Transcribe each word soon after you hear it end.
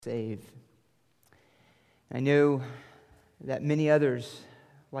save. I know that many others,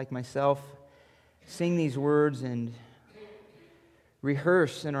 like myself, sing these words and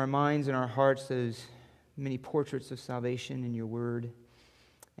rehearse in our minds and our hearts those many portraits of salvation in your word,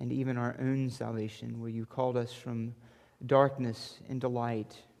 and even our own salvation, where you called us from darkness into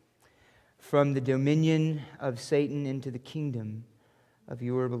light, from the dominion of Satan into the kingdom of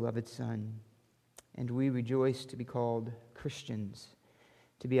your beloved Son. And we rejoice to be called Christians,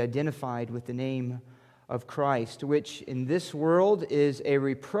 to be identified with the name of Christ, which in this world is a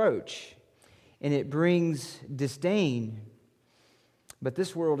reproach, and it brings disdain. But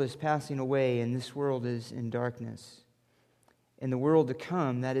this world is passing away, and this world is in darkness. In the world to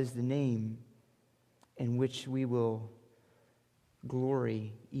come, that is the name in which we will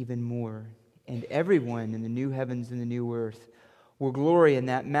glory even more. And everyone in the new heavens and the new earth will glory in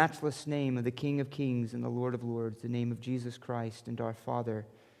that matchless name of the King of Kings and the Lord of Lords, the name of Jesus Christ and our Father,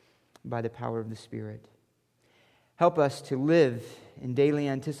 by the power of the Spirit. Help us to live in daily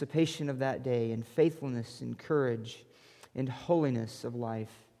anticipation of that day, in faithfulness and courage, in holiness of life,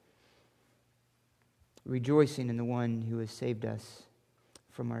 rejoicing in the one who has saved us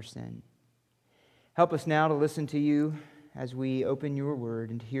from our sin. Help us now to listen to you as we open your word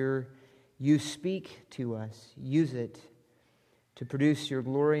and hear you speak to us. Use it to produce your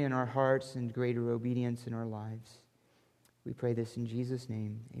glory in our hearts and greater obedience in our lives. We pray this in Jesus'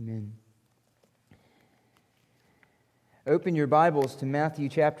 name. Amen. Open your Bibles to Matthew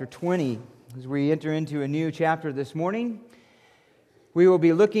chapter 20. As we enter into a new chapter this morning, we will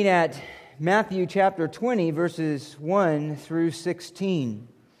be looking at Matthew chapter 20, verses 1 through 16.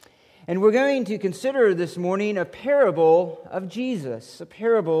 And we're going to consider this morning a parable of Jesus, a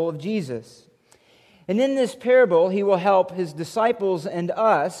parable of Jesus. And in this parable, he will help his disciples and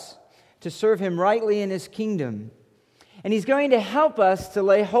us to serve him rightly in his kingdom. And he's going to help us to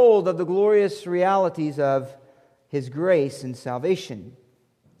lay hold of the glorious realities of his grace and salvation.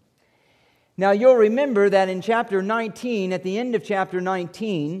 Now, you'll remember that in chapter 19, at the end of chapter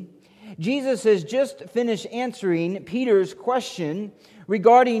 19, Jesus has just finished answering Peter's question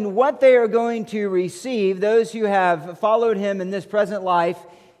regarding what they are going to receive, those who have followed him in this present life,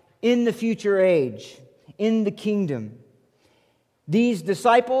 in the future age, in the kingdom. These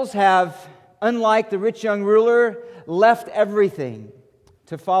disciples have, unlike the rich young ruler, left everything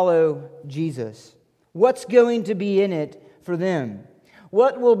to follow Jesus. What's going to be in it for them?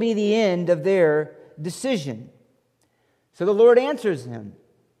 What will be the end of their decision? So the Lord answers them,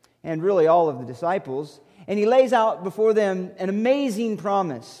 and really all of the disciples, and he lays out before them an amazing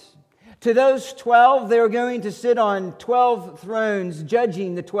promise. To those 12, they are going to sit on 12 thrones,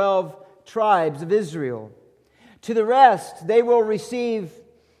 judging the 12 tribes of Israel. To the rest, they will receive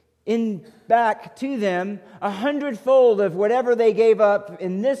back to them 100-fold of whatever they gave up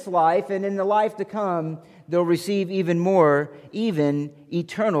in this life, and in the life to come, they'll receive even more, even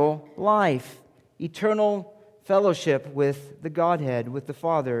eternal life, eternal fellowship with the Godhead, with the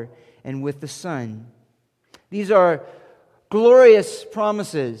Father, and with the Son. These are glorious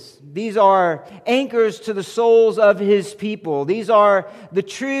promises. These are anchors to the souls of his people. These are the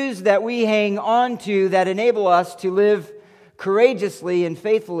truths that we hang on to that enable us to live courageously and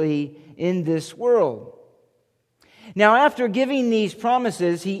faithfully in this world. Now, after giving these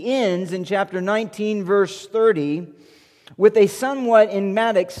promises, he ends in chapter 19, verse 30, with a somewhat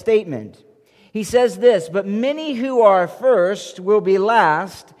enigmatic statement. He says this, "But many who are first will be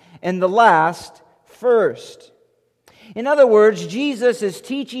last, and the last first." In other words, Jesus is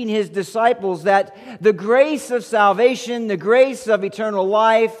teaching his disciples that the grace of salvation, the grace of eternal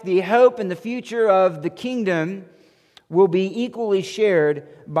life, the hope and the future of the kingdom will be equally shared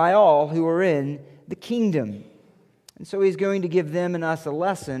by all who are in the kingdom. And so he's going to give them and us a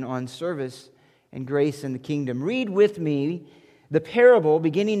lesson on service and grace in the kingdom. Read with me the parable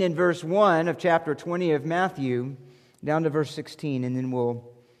beginning in verse 1 of chapter 20 of Matthew down to verse 16, and then we'll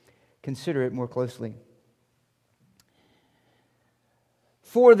consider it more closely.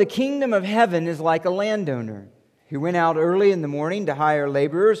 "For the kingdom of heaven is like a landowner who went out early in the morning to hire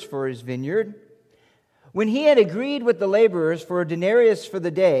laborers for his vineyard. When he had agreed with the laborers for a denarius for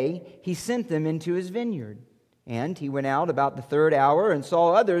the day, he sent them into his vineyard. And he went out about the third hour and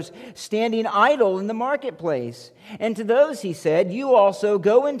saw others standing idle in the marketplace. And to those he said, 'You also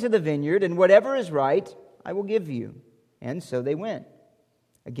go into the vineyard, and whatever is right I will give you.' And so they went.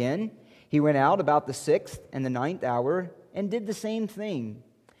 Again, he went out about the 6th and the 9th hour and did the same thing.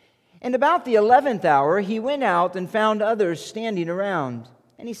 And about the 11th hour he went out and found others standing around.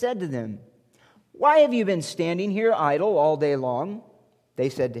 And he said to them, 'Why have you been standing here idle all day long?' They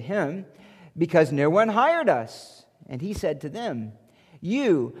said to him, 'Because no one hired us.' And he said to them,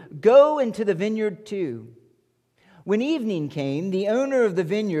 You, go into the vineyard too." When evening came, the owner of the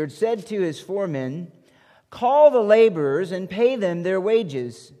vineyard said to his foreman, "Call the laborers and pay them their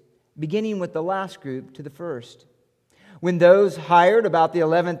wages, beginning with the last group to the first." When those hired about the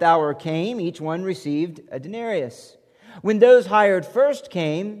 11th hour came, each one received a denarius. When those hired first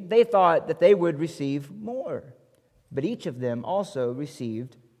came, they thought that they would receive more, but each of them also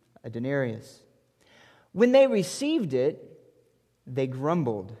received a denarius. When they received it, they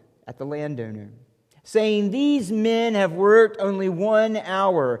grumbled at the landowner, saying, "These men have worked only 1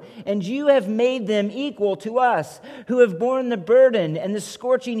 hour, and you have made them equal to us, who have borne the burden and the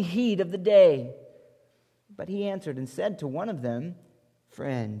scorching heat of the day." But he answered and said to one of them,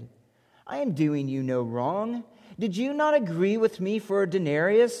 "Friend, I am doing you no wrong. Did you not agree with me for a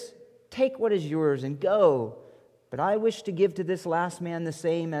denarius? Take what is yours and go. But I wish to give to this last man the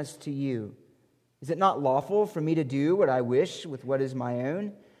same as to you. Is it not lawful for me to do what I wish with what is my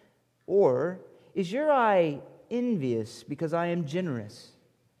own? Or is your eye envious because I am generous?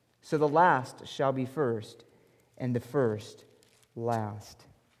 So the last shall be first, and the first last."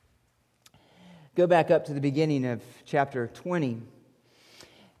 Go back up to the beginning of chapter 20.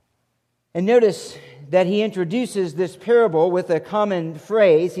 And notice that he introduces this parable with a common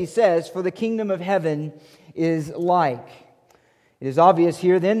phrase. He says, "For the kingdom of heaven is like." It is obvious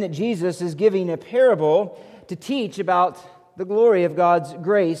here then that Jesus is giving a parable to teach about the glory of God's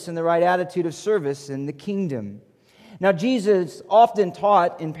grace and the right attitude of service in the kingdom. Now, Jesus often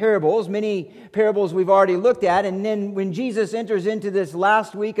taught in parables, many parables we've already looked at, and then when Jesus enters into this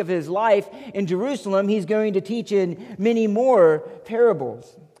last week of his life in Jerusalem, he's going to teach in many more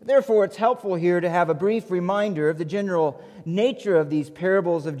parables. Therefore, it's helpful here to have a brief reminder of the general nature of these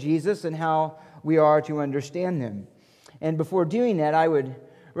parables of Jesus and how we are to understand them. And before doing that, I would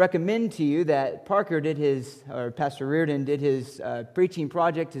recommend to you that Pastor Reardon did his preaching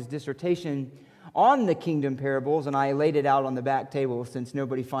project, his dissertation on the kingdom parables, and I laid it out on the back table since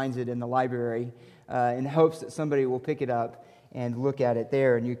nobody finds it in the library, in hopes that somebody will pick it up and look at it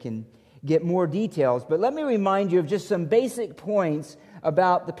there, and you can get more details. But let me remind you of just some basic points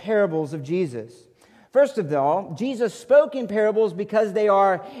about the parables of Jesus. First of all, Jesus spoke in parables because they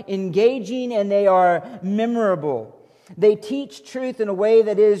are engaging and they are memorable. They teach truth in a way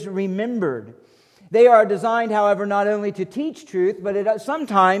that is remembered. They are designed, however, not only to teach truth, but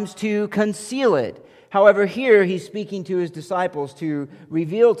sometimes to conceal it. However, here he's speaking to his disciples to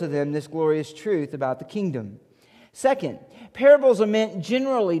reveal to them this glorious truth about the kingdom. Second, parables are meant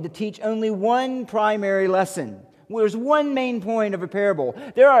generally to teach only one primary lesson. There's one main point of a parable.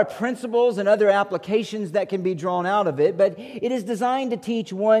 There are principles and other applications that can be drawn out of it, but it is designed to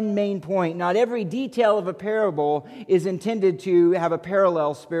teach one main point. Not every detail of a parable is intended to have a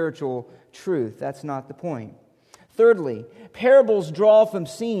parallel spiritual truth. That's not the point. Thirdly, parables draw from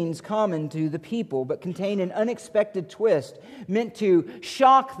scenes common to the people, but contain an unexpected twist meant to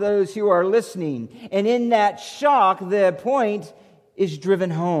shock those who are listening. And in that shock, the point is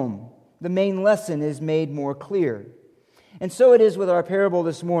driven home. The main lesson is made more clear. And so it is with our parable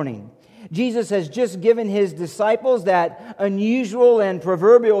this morning. Jesus has just given his disciples that unusual and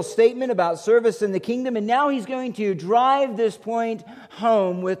proverbial statement about service in the kingdom, and now he's going to drive this point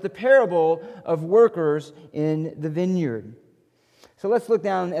home with the parable of workers in the vineyard. So let's look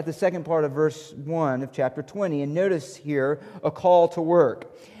down at the second part of verse 1 of chapter 20, and notice here a call to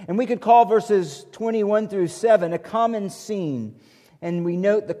work. And we could call verses 21 through 7 a common scene, and we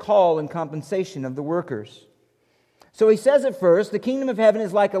note the call and compensation of the workers. So he says at first, the kingdom of heaven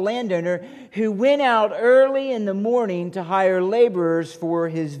is like a landowner who went out early in the morning to hire laborers for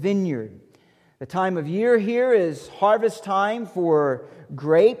his vineyard. The time of year here is harvest time for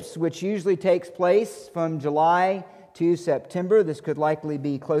grapes, which usually takes place from July to September. This could likely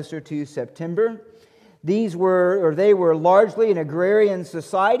be closer to September. They were largely an agrarian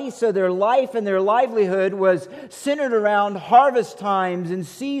society, so their life and their livelihood was centered around harvest times and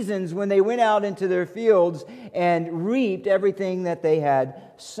seasons when they went out into their fields and reaped everything that they had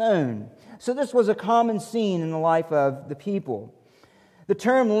sown. So this was a common scene in the life of the people. The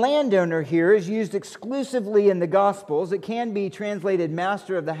term landowner here is used exclusively in the Gospels. It can be translated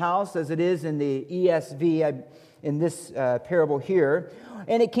master of the house, as it is in the ESV in this parable here.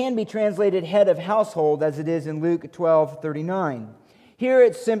 And it can be translated head of household, as it is in Luke 12:39. Here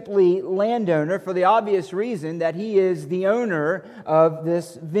it's simply landowner for the obvious reason that he is the owner of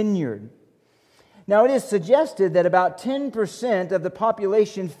this vineyard. Now, it is suggested that about 10% of the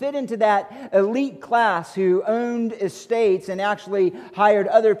population fit into that elite class who owned estates and actually hired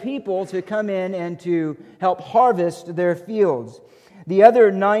other people to come in and to help harvest their fields. The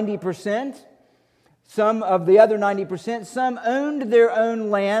other 90%, Some of the other 90%, some owned their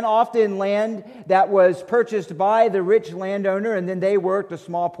own land, often land that was purchased by the rich landowner, and then they worked a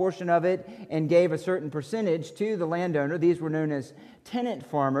small portion of it and gave a certain percentage to the landowner. These were known as tenant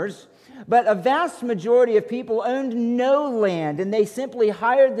farmers. But a vast majority of people owned no land, and they simply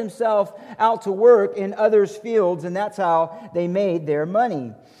hired themselves out to work in others' fields, and that's how they made their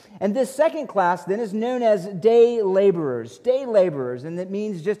money. And this second class then is known as day laborers, and it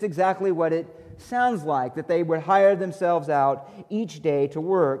means just exactly what it sounds like, that they would hire themselves out each day to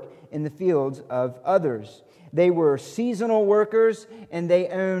work in the fields of others. They were seasonal workers, and they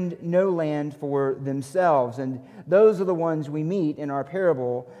owned no land for themselves. And those are the ones we meet in our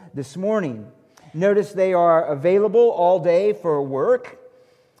parable this morning. Notice they are available all day for work.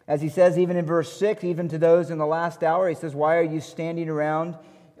 As he says, even in verse 6, even to those in the last hour, he says, "Why are you standing around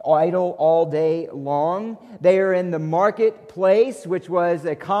idle all day long?" They are in the marketplace, which was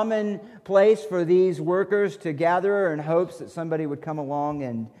a common place for these workers to gather in hopes that somebody would come along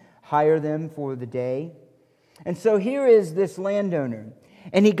and hire them for the day. And so here is this landowner,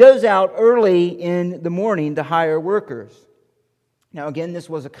 and he goes out early in the morning to hire workers. Now again, this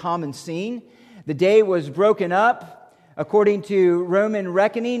was a common scene. The day was broken up, according to Roman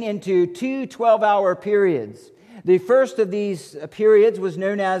reckoning, into two 12-hour periods. The first of these periods was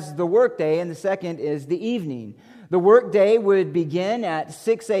known as the workday, and the second is the evening. The workday would begin at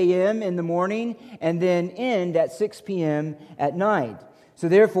 6 a.m. in the morning and then end at 6 p.m. at night. So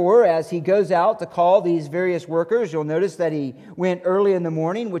therefore, as he goes out to call these various workers, you'll notice that he went early in the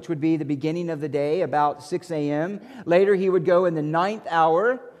morning, which would be the beginning of the day, about 6 a.m. Later, he would go in the ninth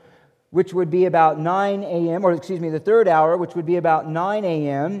hour, which would be about 9 a.m., the third hour, which would be about 9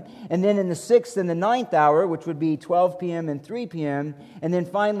 a.m., and then in the sixth and the ninth hour, which would be 12 p.m. and 3 p.m., and then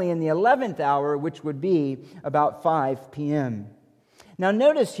finally in the 11th hour, which would be about 5 p.m. Now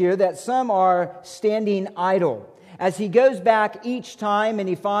notice here that some are standing idle. As he goes back each time and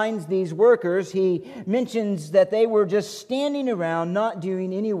he finds these workers, he mentions that they were just standing around, not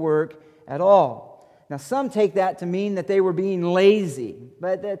doing any work at all. Now, some take that to mean that they were being lazy,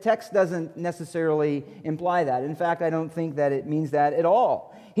 but the text doesn't necessarily imply that. In fact, I don't think that it means that at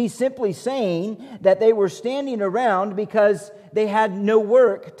all. He's simply saying that they were standing around because they had no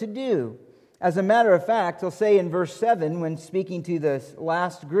work to do. As a matter of fact, he'll say in verse 7, when speaking to this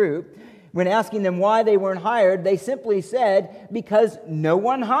last group, when asking them why they weren't hired, they simply said, because no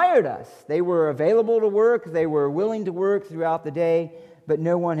one hired us. They were available to work, they were willing to work throughout the day, but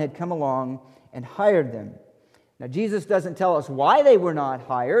no one had come along and hired them. Now, Jesus doesn't tell us why they were not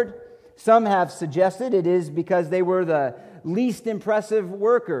hired. Some have suggested it is because they were the least impressive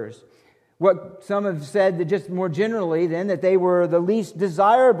workers. What some have said that just more generally then that they were the least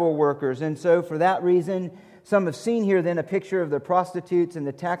desirable workers. And so for that reason, some have seen here then a picture of the prostitutes and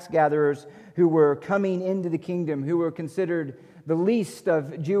the tax gatherers who were coming into the kingdom, who were considered the least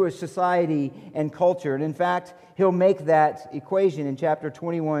of Jewish society and culture. And in fact, he'll make that equation in chapter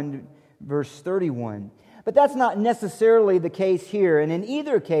 21, verse 31. But that's not necessarily the case here. And in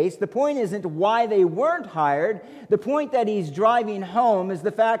either case, the point isn't why they weren't hired. The point that he's driving home is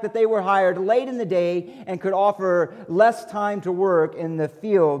the fact that they were hired late in the day and could offer less time to work in the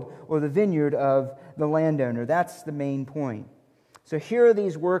field or the vineyard of the landowner. That's the main point. So here are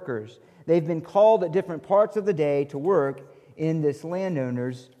these workers. They've been called at different parts of the day to work in this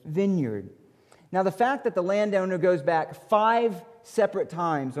landowner's vineyard. Now, the fact that the landowner goes back 5 separate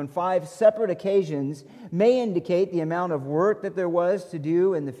times on 5 separate occasions may indicate the amount of work that there was to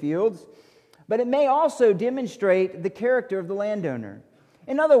do in the fields, but it may also demonstrate the character of the landowner.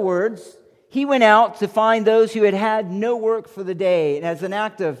 In other words, he went out to find those who had had no work for the day, and as an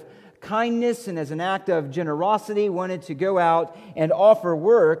act of kindness and as an act of generosity wanted to go out and offer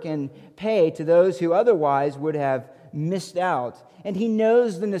work and pay to those who otherwise would have missed out. And he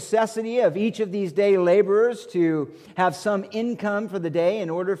knows the necessity of each of these day laborers to have some income for the day in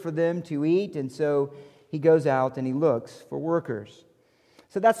order for them to eat. And so he goes out and he looks for workers.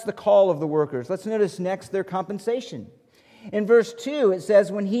 So that's the call of the workers. Let's notice next their compensation. In verse 2, it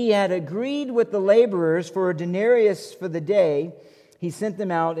says, when he had agreed with the laborers for a denarius for the day, he sent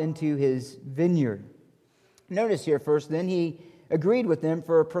them out into his vineyard. Notice here first, then, he agreed with them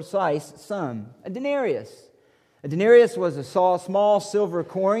for a precise sum, a denarius. A denarius was a small silver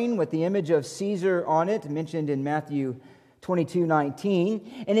coin with the image of Caesar on it, mentioned in Matthew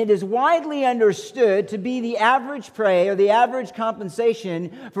 22:19, and it is widely understood to be the average pay or the average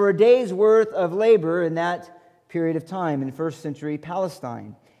compensation for a day's worth of labor in that period of time in first century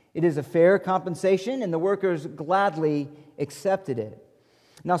Palestine. It is a fair compensation, and the workers gladly accepted it.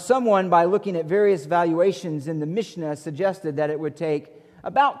 Now, someone, by looking at various valuations in the Mishnah, suggested that it would take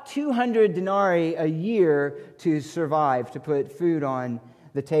about 200 denarii a year to survive, to put food on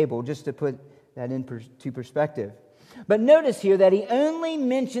the table, just to put that into perspective. But notice here that he only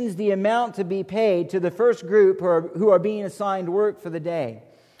mentions the amount to be paid to the first group who are being assigned work for the day.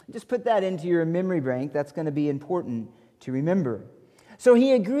 Just put that into your memory bank. That's going to be important to remember. So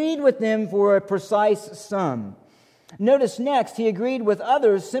he agreed with them for a precise sum. Notice next, he agreed with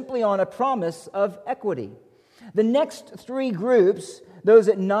others simply on a promise of equity. The next three groups, those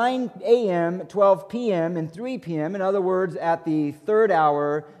at 9 a.m., 12 p.m., and 3 p.m., in other words, at the 3rd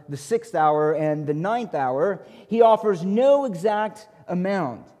hour, the 6th hour, and the 9th hour, he offers no exact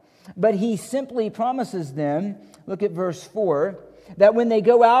amount. But he simply promises them, look at verse 4, that when they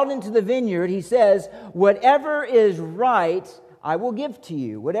go out into the vineyard, he says, whatever is right, I will give to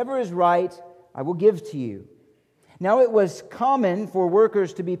you. Whatever is right, I will give to you. Now, it was common for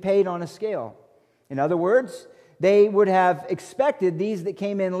workers to be paid on a scale. In other words, they would have expected these that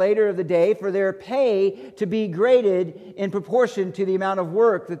came in later of the day for their pay to be graded in proportion to the amount of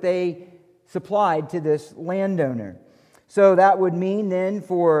work that they supplied to this landowner. So that would mean then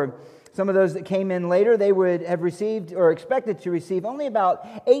for some of those that came in later, they would have received or expected to receive only about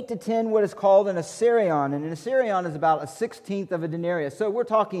 8 to 10 what is called an assarion. And an assarion is about 1/16 of a denarius. So we're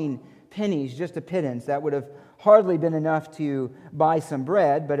talking pennies, just a pittance. That would have hardly been enough to buy some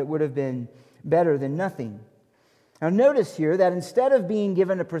bread, but it would have been better than nothing. Now notice here that instead of being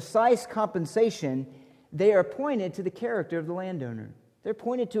given a precise compensation, they are pointed to the character of the landowner. They're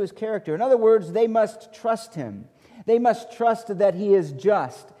pointed to his character. In other words, they must trust him. They must trust that he is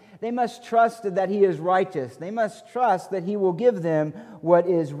just. They must trust that he is righteous. They must trust that he will give them what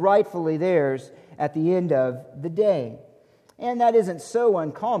is rightfully theirs at the end of the day. And that isn't so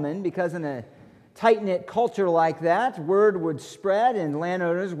uncommon, because in a tight-knit culture like that, word would spread and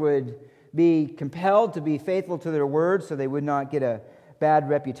landowners would be compelled to be faithful to their word so they would not get a bad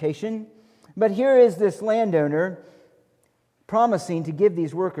reputation. But here is this landowner promising to give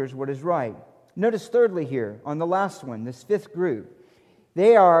these workers what is right. Notice thirdly here, on the last one, this 5th group,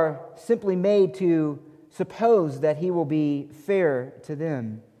 they are simply made to suppose that he will be fair to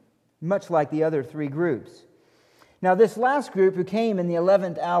them, much like the other 3 groups. Now, this last group who came in the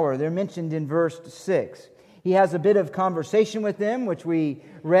 11th hour, they're mentioned in verse 6. He has a bit of conversation with them, which we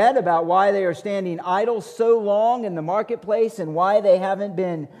read about why they are standing idle so long in the marketplace and why they haven't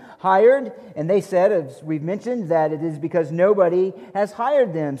been hired. And they said, as we've mentioned, that it is because nobody has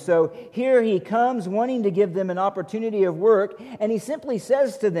hired them. So here he comes wanting to give them an opportunity of work. And he simply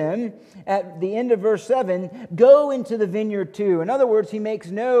says to them at the end of verse 7, go into the vineyard too. In other words, he makes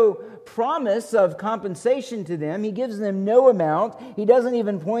no promise of compensation to them. He gives them no amount. He doesn't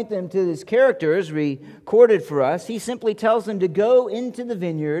even point them to his characters recorded for us. He simply tells them to go into the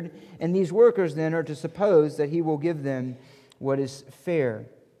vineyard, and these workers then are to suppose that he will give them what is fair.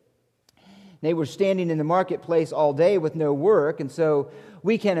 They were standing in the marketplace all day with no work, and so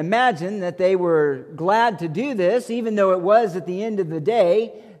we can imagine that they were glad to do this, even though it was at the end of the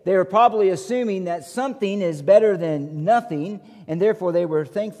day. They were probably assuming that something is better than nothing, and therefore they were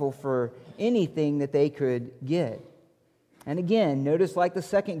thankful for anything that they could get. And again, notice like the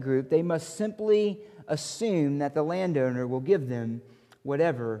second group, they must simply assume that the landowner will give them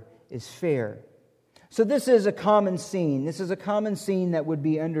whatever is fair. So this is a common scene. This is a common scene that would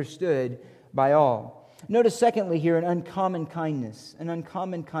be understood by all. Notice secondly here an uncommon kindness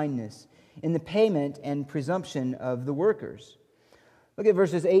in the payment and presumption of the workers. Look at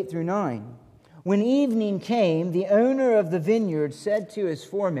verses 8 through 9. When evening came, the owner of the vineyard said to his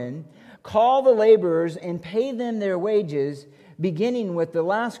foreman, call the laborers and pay them their wages, beginning with the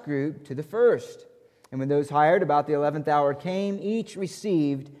last group to the first. And when those hired about the 11th hour came, each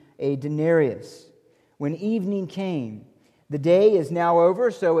received a denarius. When evening came, the day is now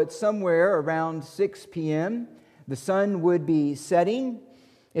over, so it's somewhere around 6 p.m. The sun would be setting,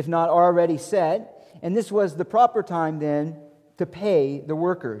 if not already set. And this was the proper time then to pay the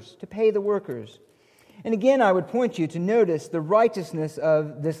workers. And again, I would point you to notice the righteousness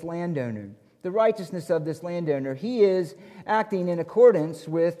of this landowner. He is acting in accordance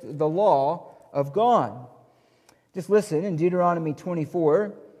with the law of God. Just listen, in Deuteronomy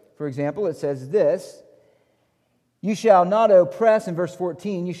 24, for example, it says this, you shall not oppress, in verse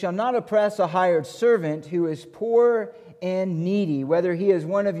 14, you shall not oppress a hired servant who is poor and needy, whether he is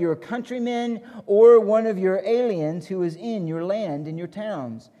one of your countrymen or one of your aliens who is in your land, in your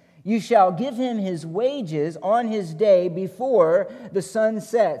towns. You shall give him his wages on his day before the sun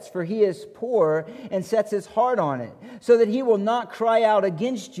sets, for he is poor and sets his heart on it, so that he will not cry out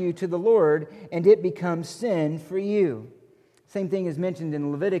against you to the Lord, and it becomes sin for you. Same thing is mentioned in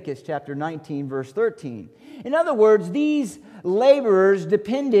Leviticus chapter 19, verse 13. In other words, these laborers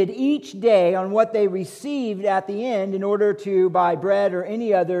depended each day on what they received at the end in order to buy bread or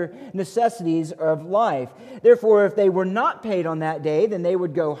any other necessities of life. Therefore, if they were not paid on that day, then they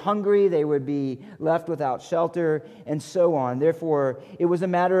would go hungry, they would be left without shelter, and so on. Therefore, it was a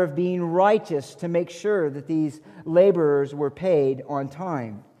matter of being righteous to make sure that these laborers were paid on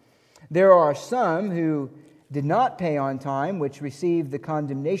time. There are some who did not pay on time, which received the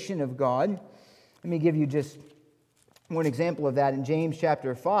condemnation of God. Let me give you just one example of that in James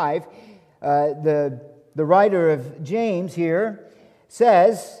chapter 5. The writer of James here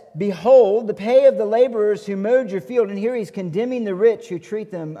says, "Behold, the pay of the laborers who mowed your field," and here he's condemning the rich who treat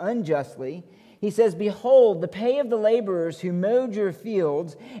them unjustly. He says, "Behold, the pay of the laborers who mowed your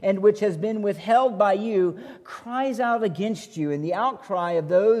fields, and which has been withheld by you, cries out against you, and the outcry of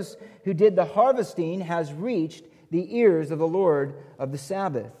those who did the harvesting has reached the ears of the Lord of the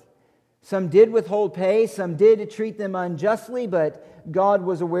Sabbath." Some did withhold pay, some did treat them unjustly, but God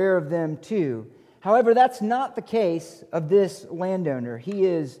was aware of them too. However, that's not the case of this landowner. He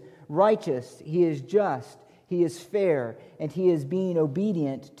is righteous, he is just, he is fair, and he is being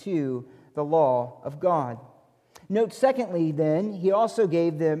obedient to the law of God. Note, secondly, then, he also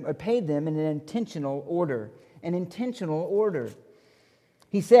gave them or paid them in an intentional order. An intentional order.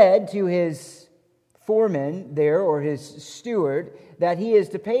 He said to his foreman there, or his steward, that he is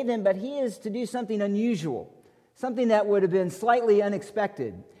to pay them, but he is to do something unusual, something that would have been slightly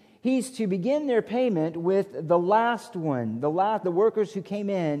unexpected. He's to begin their payment with the last one, the workers who came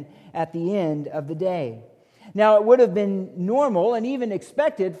in at the end of the day. Now, it would have been normal and even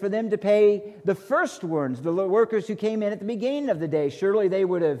expected for them to pay the first ones, the workers who came in at the beginning of the day. Surely they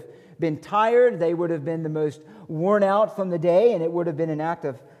would have been tired, they would have been the most worn out from the day, and it would have been an act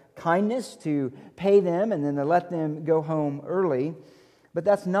of kindness to pay them and then to let them go home early. But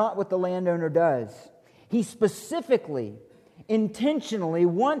that's not what the landowner does. He specifically, intentionally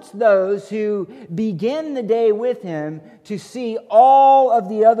wants those who begin the day with him to see all of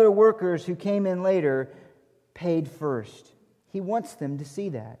the other workers who came in later paid first. He wants them to see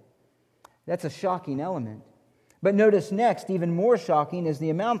that. That's a shocking element. But notice next, even more shocking is the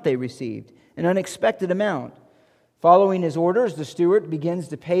amount they received, an unexpected amount. Following his orders, the steward begins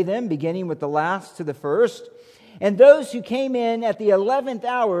to pay them, beginning with the last to the first. And those who came in at the 11th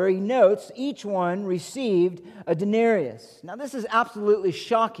hour, he notes, each one received a denarius. Now, this is absolutely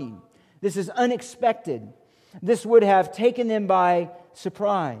shocking. This is unexpected. This would have taken them by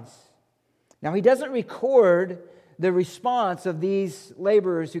surprise. Now, he doesn't record the response of these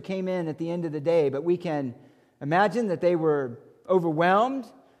laborers who came in at the end of the day, but we can imagine that they were overwhelmed,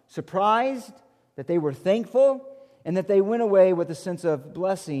 surprised, that they were thankful, and that they went away with a sense of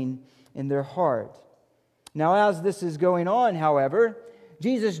blessing in their heart. Now, as this is going on, however,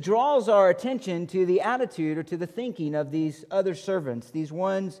 Jesus draws our attention to the attitude or to the thinking of these other servants, these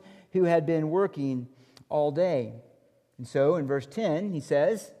ones who had been working all day. And so, in verse 10, he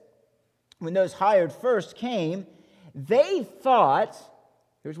says, when those hired first came, they thought,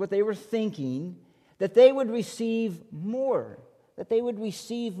 here's what they were thinking, that they would receive more, that they would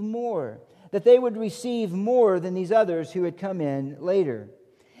receive more, that they would receive more than these others who had come in later.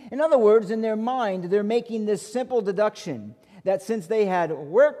 In other words, in their mind, they're making this simple deduction that since they had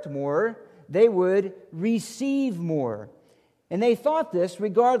worked more, they would receive more. And they thought this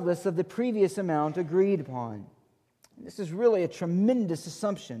regardless of the previous amount agreed upon. This is really a tremendous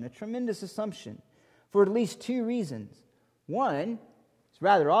assumption for at least two reasons. One, it's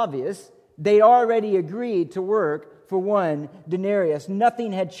rather obvious, they already agreed to work for one denarius.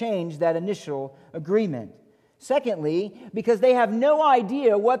 Nothing had changed that initial agreement. Secondly, because they have no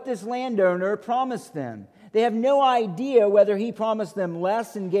idea what this landowner promised them. They have no idea whether he promised them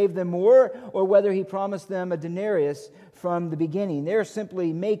less and gave them more, or whether he promised them a denarius from the beginning. They're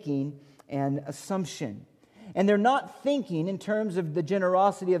simply making an assumption. And they're not thinking in terms of the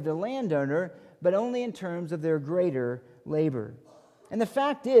generosity of the landowner, but only in terms of their greater labor. And the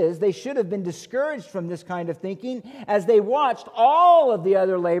fact is, they should have been discouraged from this kind of thinking as they watched all of the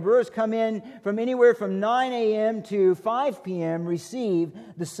other laborers come in from anywhere from 9 a.m. to 5 p.m. receive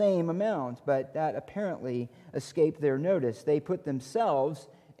the same amount. But that apparently escaped their notice. They put themselves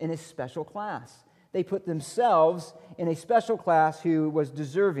in a special class. They put themselves in a special class who was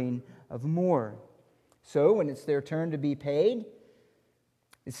deserving of more. So when it's their turn to be paid,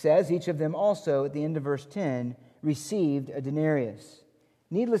 it says each of them also, at the end of verse 10, received a denarius.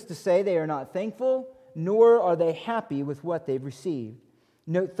 Needless to say, they are not thankful, nor are they happy with what they've received.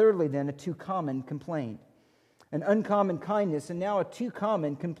 Note thirdly then, a too common complaint. an uncommon kindness, and now a too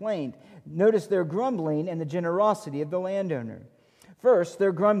common complaint. Notice their grumbling and the generosity of the landowner. First,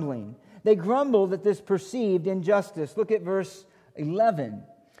 their grumbling. They grumbled at this perceived injustice. Look at verse 11.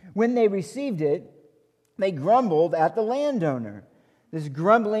 When they received it, they grumbled at the landowner. This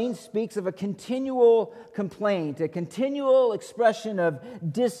grumbling speaks of a continual complaint, a continual expression of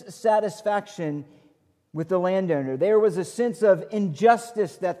dissatisfaction with the landowner. There was a sense of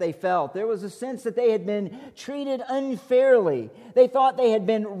injustice that they felt. There was a sense that they had been treated unfairly. They thought they had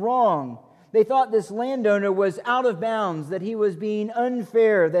been wrong. They thought this landowner was out of bounds, that he was being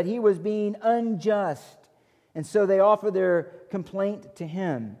unfair, that he was being unjust. And so they offer their complaint to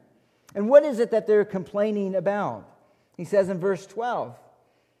him. And what is it that they're complaining about? He says in verse 12,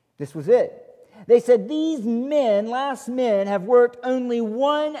 this was it. They said, these men, last men, have worked only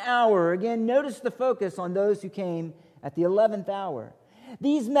 1 hour. Again, notice the focus on those who came at the 11th hour.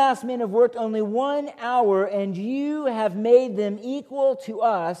 These last men have worked only 1 hour, and you have made them equal to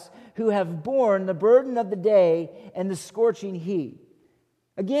us who have borne the burden of the day and the scorching heat.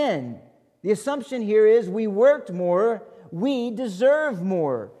 Again, the assumption here is we worked more, we deserve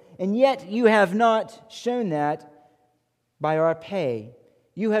more, and yet you have not shown that by our pay.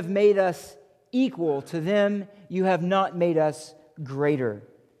 You have made us equal to them. You have not made us greater.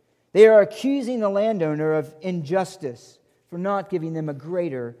 They are accusing the landowner of injustice for not giving them a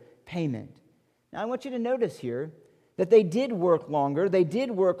greater payment. Now, I want you to notice here that they did work longer, they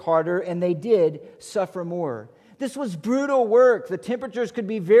did work harder, and they did suffer more. This was brutal work. The temperatures could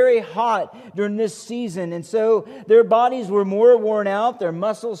be very hot during this season, and so their bodies were more worn out, their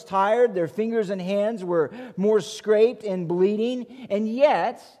muscles tired, their fingers and hands were more scraped and bleeding, and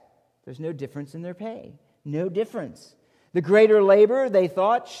yet there's no difference in their pay. No difference. The greater labor, they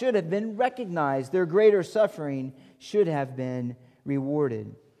thought, should have been recognized. Their greater suffering should have been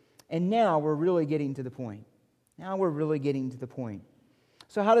rewarded. And now we're really getting to the point.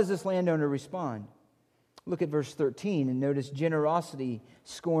 So how does this landowner respond? Look at verse 13 and notice generosity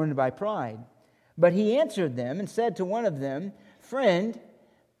scorned by pride. But he answered them and said to one of them, friend,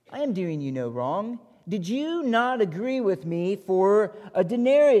 I am doing you no wrong. Did you not agree with me for a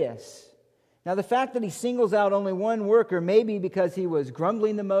denarius? Now, the fact that he singles out only one worker may be because he was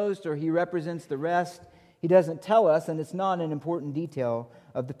grumbling the most or he represents the rest. He doesn't tell us, and it's not an important detail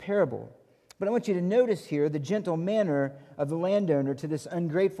of the parable. But I want you to notice here the gentle manner of the landowner to this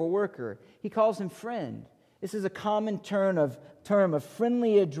ungrateful worker. He calls him friend. This is a common term of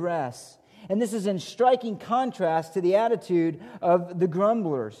friendly address. And this is in striking contrast to the attitude of the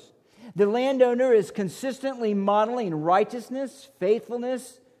grumblers. The landowner is consistently modeling righteousness,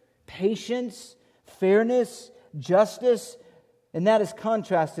 faithfulness, patience, fairness, justice, and that is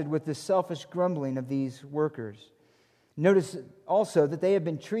contrasted with the selfish grumbling of these workers. Notice also that they have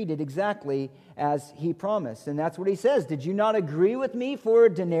been treated exactly as he promised, and that's what he says. Did you not agree with me for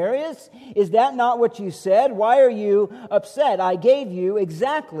a denarius? Is that not what you said? Why are you upset? I gave you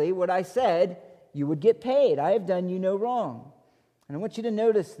exactly what I said you would get paid. I have done you no wrong. And I want you to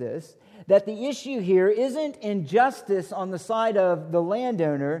notice this, that the issue here isn't injustice on the side of the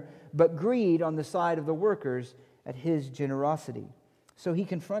landowner, but greed on the side of the workers at his generosity. So he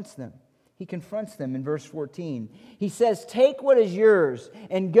confronts them. He confronts them in verse 14. He says, take what is yours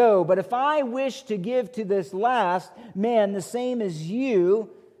and go. But if I wish to give to this last man the same as you,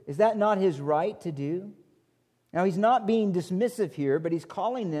 is that not his right to do? Now he's not being dismissive here, but he's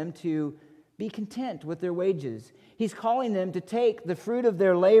calling them to be content with their wages. He's calling them to take the fruit of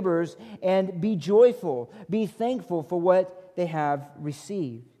their labors and be joyful, be thankful for what they have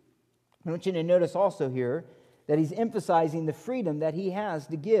received. I want you to notice also here that he's emphasizing the freedom that he has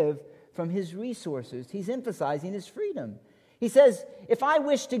to give from his resources. He's emphasizing his freedom. He says, if I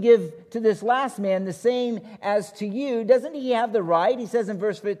wish to give to this last man the same as to you, doesn't he have the right? He says in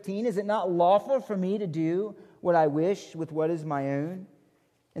verse 15, is it not lawful for me to do what I wish with what is my own?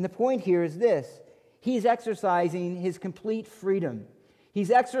 And the point here is this. He's exercising his complete freedom.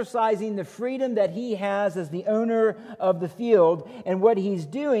 He's exercising the freedom that he has as the owner of the field. And what he's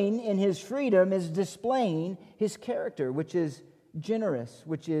doing in his freedom is displaying his character, which is generous,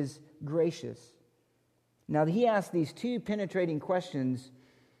 which is gracious. Now, he asked these two penetrating questions,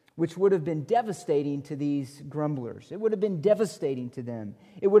 which would have been devastating to these grumblers. It would have been devastating to them.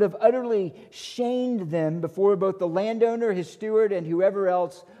 It would have utterly shamed them before both the landowner, his steward, and whoever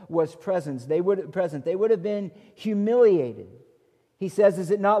else was present. They would have been humiliated. He says, is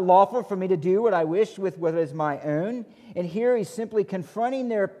it not lawful for me to do what I wish with what is my own? And here he's simply confronting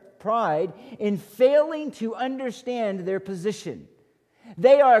their pride in failing to understand their position.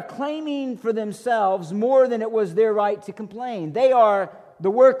 They are claiming for themselves more than it was their right to complain. They are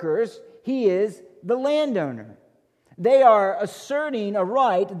the workers. He is the landowner. They are asserting a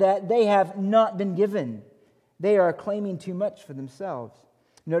right that they have not been given. They are claiming too much for themselves.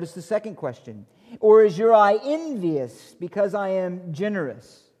 Notice the second question. Or is your eye envious because I am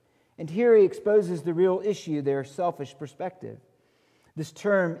generous? And here he exposes the real issue, their selfish perspective. This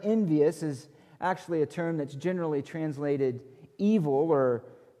term envious is actually a term that's generally translated evil or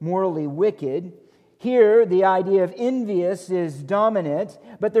morally wicked. Here, the idea of envious is dominant,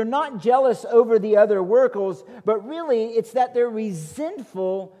 but they're not jealous over the other workers, but really it's that they're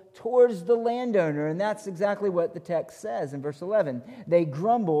resentful towards the landowner, and that's exactly what the text says in verse 11. They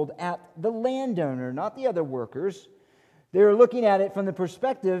grumbled at the landowner, not the other workers. They're looking at it from the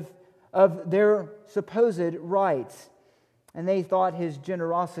perspective of their supposed rights, and they thought his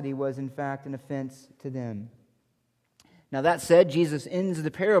generosity was in fact an offense to them. Now that said, Jesus ends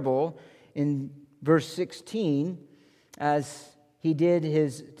the parable in verse 16, as he did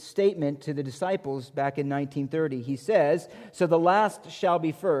his statement to the disciples back in 1930. He says, "So the last shall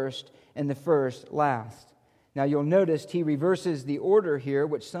be first, and the first last." Now you'll notice he reverses the order here,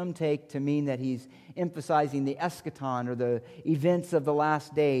 which some take to mean that he's emphasizing the eschaton, or the events of the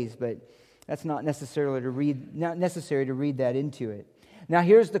last days, but that's not necessary to read that into it. Now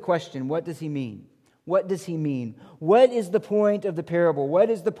here's the question: what does he mean? What does he mean? What is the point of the parable? What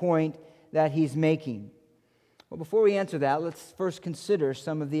is the point that he's making? Well, before we answer that, let's first consider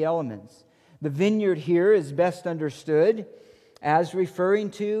some of the elements. The vineyard here is best understood as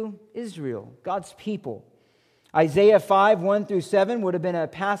referring to Israel, God's people. Isaiah 5, 1 through 7 would have been a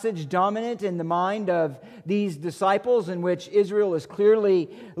passage dominant in the mind of these disciples, in which Israel is clearly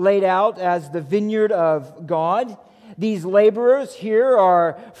laid out as the vineyard of God. These laborers here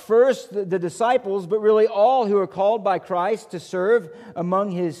are first the disciples, but really all who are called by Christ to serve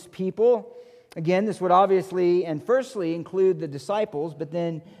among His people. Again, this would obviously and firstly include the disciples, but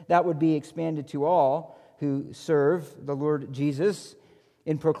then that would be expanded to all who serve the Lord Jesus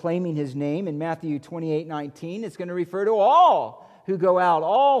in proclaiming His name. In Matthew 28:19, it's going to refer to all who go out,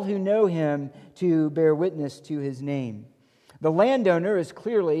 all who know Him, to bear witness to His name. The landowner is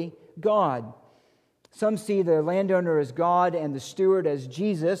clearly God. Some see the landowner as God and the steward as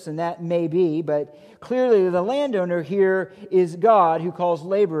Jesus, and that may be, but clearly the landowner here is God, who calls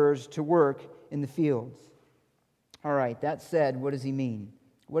laborers to work in the fields. All right, that said, what does he mean?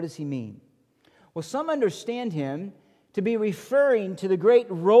 What does he mean? Well, some understand him to be referring to the great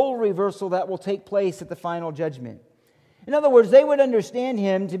role reversal that will take place at the final judgment. In other words, they would understand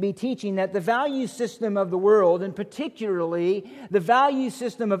him to be teaching that the value system of the world, and particularly the value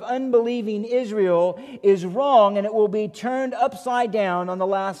system of unbelieving Israel, is wrong, and it will be turned upside down on the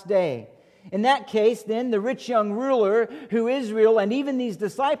last day. In that case, then, the rich young ruler, who Israel and even these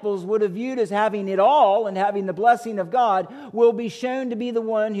disciples would have viewed as having it all and having the blessing of God, will be shown to be the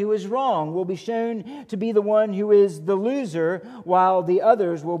one who is wrong, will be shown to be the one who is the loser, while the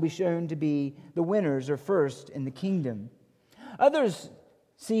others will be shown to be the winners, or first in the kingdom. Others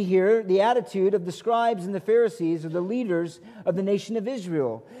see here the attitude of the scribes and the Pharisees, or the leaders of the nation of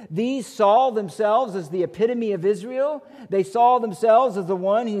Israel. These saw themselves as the epitome of Israel. They saw themselves as the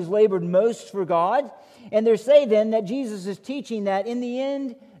one who's labored most for God. And they say then that Jesus is teaching that in the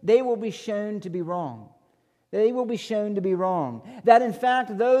end, they will be shown to be wrong. They will be shown to be wrong. That in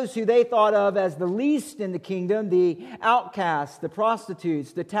fact, those who they thought of as the least in the kingdom, the outcasts, the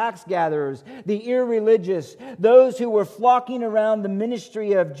prostitutes, the tax gatherers, the irreligious, those who were flocking around the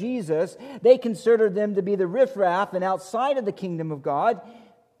ministry of Jesus, they considered them to be the riffraff and outside of the kingdom of God.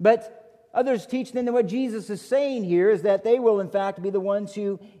 But others teach then that what Jesus is saying here is that they will in fact be the ones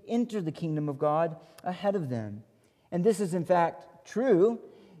who enter the kingdom of God ahead of them. And this is in fact true.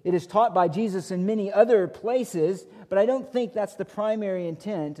 It is taught by Jesus in many other places, but I don't think that's the primary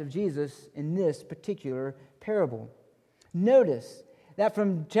intent of Jesus in this particular parable. Notice that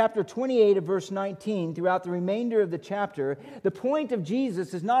from chapter 28 of verse 19 throughout the remainder of the chapter, the point of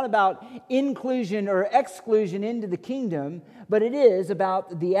Jesus is not about inclusion or exclusion into the kingdom, but it is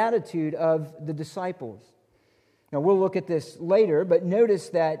about the attitude of the disciples. Now we'll look at this later, but notice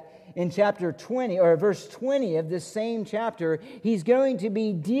that in chapter 20, or verse 20 of this same chapter, he's going to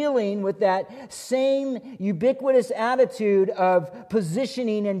be dealing with that same ubiquitous attitude of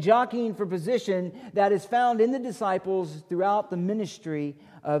positioning and jockeying for position that is found in the disciples throughout the ministry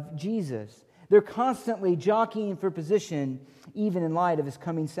of Jesus. They're constantly jockeying for position, even in light of His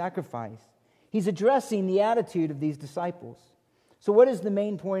coming sacrifice. He's addressing the attitude of these disciples. So what is the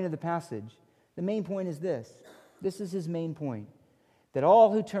main point of the passage? The main point is this. This is his main point. That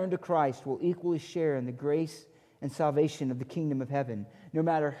all who turn to Christ will equally share in the grace and salvation of the kingdom of heaven, no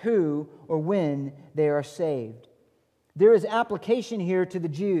matter who or when they are saved. There is application here to the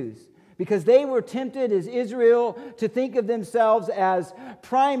Jews, because they were tempted as Israel to think of themselves as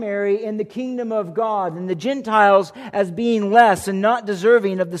primary in the kingdom of God and the Gentiles as being less and not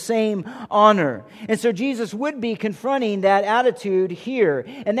deserving of the same honor. And so Jesus would be confronting that attitude here,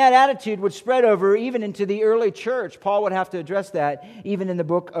 and that attitude would spread over even into the early church. Paul would have to address that even in the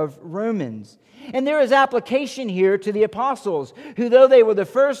book of Romans. And there is application here to the apostles, who, though they were the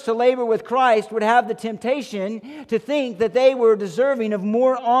first to labor with Christ, would have the temptation to think that they were deserving of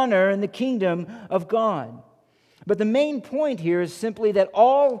more honor in the kingdom of God. But the main point here is simply that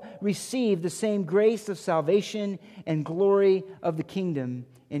all receive the same grace of salvation and glory of the kingdom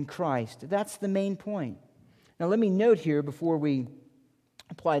in Christ. That's the main point. Now let me note here, before we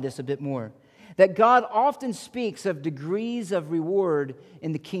apply this a bit more, that God often speaks of degrees of reward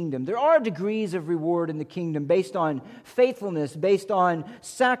in the kingdom. There are degrees of reward in the kingdom based on faithfulness, based on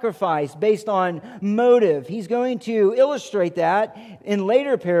sacrifice, based on motive. He's going to illustrate that in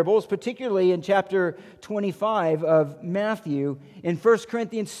later parables, particularly in chapter 25 of Matthew. In 1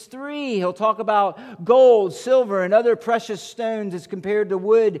 Corinthians 3, he'll talk about gold, silver, and other precious stones as compared to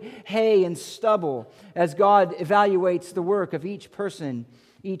wood, hay, and stubble, as God evaluates the work of each person,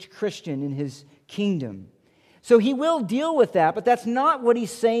 each Christian in his kingdom. So he will deal with that, but that's not what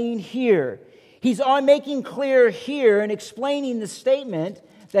he's saying here. He's making clear here and explaining the statement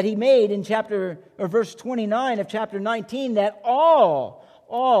that he made in verse 29 of chapter 19, that all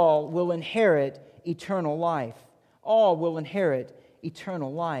will inherit eternal life. All will inherit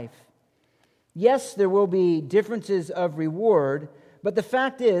eternal life. Yes, there will be differences of reward, but the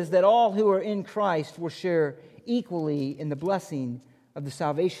fact is that all who are in Christ will share equally in the blessing of the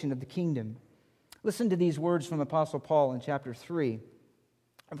salvation of the kingdom. Listen to these words from Apostle Paul in chapter 3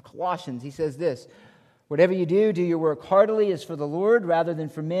 of Colossians. He says this: "Whatever you do, do your work heartily as for the Lord rather than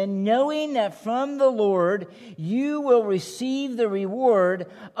for men, knowing that from the Lord you will receive the reward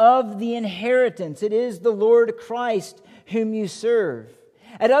of the inheritance. It is the Lord Christ whom you serve."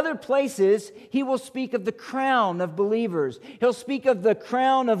 At other places, he will speak of the crown of believers. He'll speak of the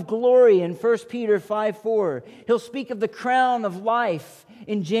crown of glory in 1 Peter 5:4. He'll speak of the crown of life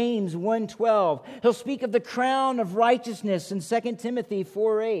in James 1:12. He'll speak of the crown of righteousness in 2 Timothy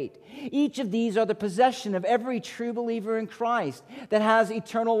 4:8. Each of these are the possession of every true believer in Christ that has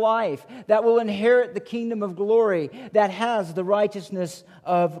eternal life, that will inherit the kingdom of glory, that has the righteousness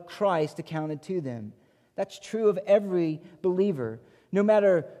of Christ accounted to them. That's true of every believer. No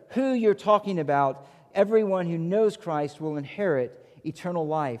matter who you're talking about, everyone who knows Christ will inherit eternal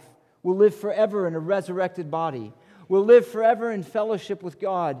life, will live forever in a resurrected body, will live forever in fellowship with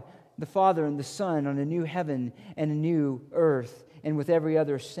God, the Father and the Son, on a new heaven and a new earth, and with every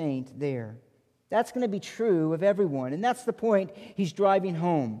other saint there. That's going to be true of everyone, and that's the point he's driving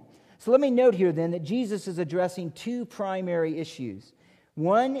home. So let me note here then that Jesus is addressing two primary issues.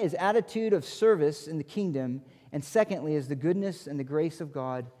 One is attitude of service in the kingdom, and secondly is the goodness and the grace of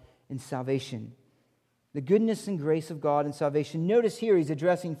God in salvation. The goodness and grace of God in salvation. Notice here he's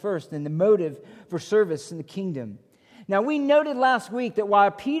addressing first then the motive for service in the kingdom. Now we noted last week that while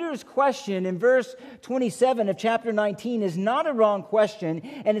Peter's question in verse 27 of chapter 19 is not a wrong question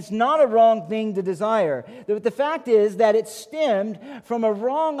and it's not a wrong thing to desire, the fact is that it stemmed from a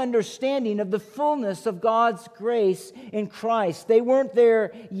wrong understanding of the fullness of God's grace in Christ. They weren't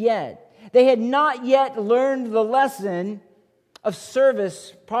there yet. They had not yet learned the lesson of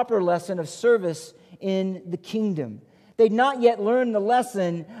service, proper lesson of service in the kingdom. They'd not yet learned the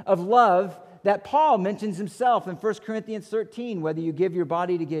lesson of love that Paul mentions himself in 1 Corinthians 13, whether you give your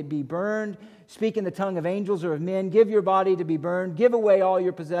body to be burned, speak in the tongue of angels or of men, give your body to be burned, give away all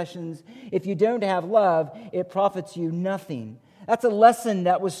your possessions. If you don't have love, it profits you nothing. That's a lesson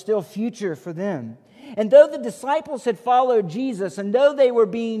that was still future for them. And though the disciples had followed Jesus, and though they were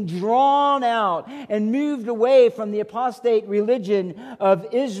being drawn out and moved away from the apostate religion of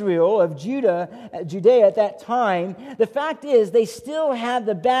Israel, of Judea at that time, the fact is they still had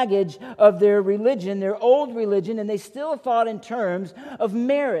the baggage of their religion, their old religion, and they still thought in terms of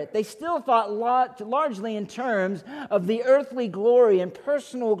merit. They still thought largely in terms of the earthly glory and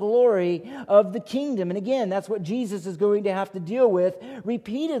personal glory of the kingdom. And again, that's what Jesus is going to have to deal with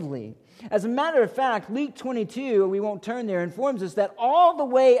repeatedly. As a matter of fact, Luke 22, we won't turn there, informs us that all the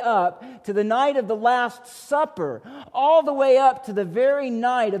way up to the night of the Last Supper, all the way up to the very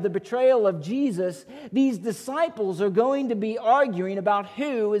night of the betrayal of Jesus, these disciples are going to be arguing about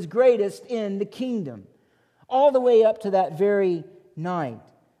who is greatest in the kingdom. All the way up to that very night.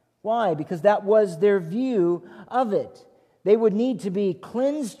 Why? Because that was their view of it. They would need to be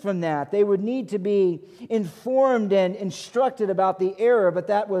cleansed from that. They would need to be informed and instructed about the error, but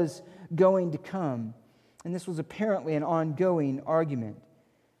that was going to come. And this was apparently an ongoing argument.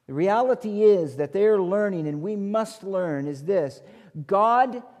 The reality is that they are learning, and we must learn, is this: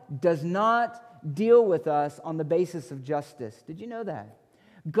 God does not deal with us on the basis of justice. Did you know that?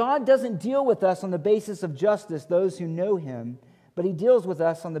 God doesn't deal with us on the basis of justice, those who know Him, but He deals with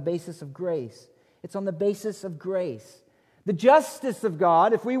us on the basis of grace. It's on the basis of grace. The justice of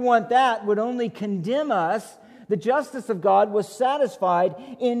God, if we want that, would only condemn us. The justice of God was satisfied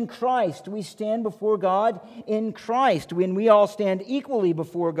in Christ. We stand before God in Christ. When we all stand equally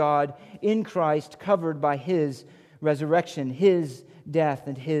before God in Christ, covered by His resurrection, His death,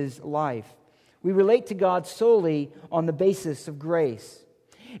 and His life. We relate to God solely on the basis of grace.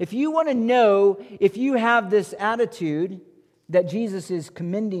 If you want to know if you have this attitude that Jesus is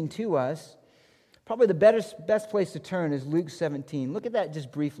commending to us, probably the best place to turn is Luke 17. Look at that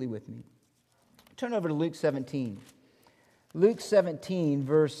just briefly with me. Turn over to Luke 17. Luke 17,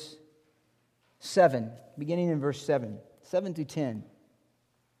 verse 7, beginning in verse 7 through 10.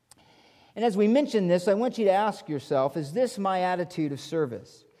 And as we mention this, I want you to ask yourself, is this my attitude of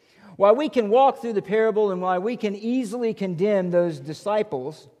service? While we can walk through the parable and while we can easily condemn those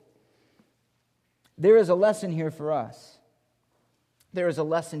disciples, there is a lesson here for us. There is a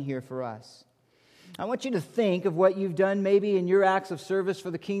lesson here for us. I want you to think of what you've done maybe in your acts of service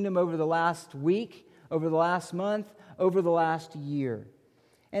for the kingdom over the last week, over the last month, over the last year.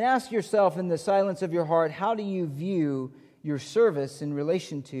 And ask yourself in the silence of your heart, how do you view your service in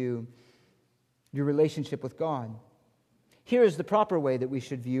relation to your relationship with God? Here is the proper way that we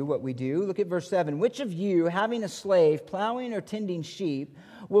should view what we do. Look at verse 7. Which of you, having a slave plowing or tending sheep,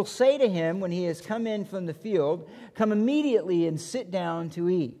 will say to him when he has come in from the field, come immediately and sit down to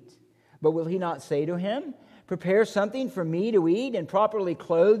eat? But will he not say to him, prepare something for me to eat and properly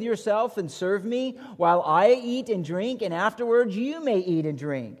clothe yourself and serve me while I eat and drink, and afterwards you may eat and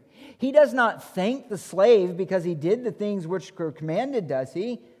drink? He does not thank the slave because he did the things which were commanded, does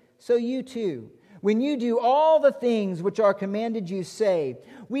he? So you too, when you do all the things which are commanded you, say,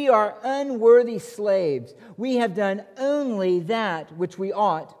 we are unworthy slaves. We have done only that which we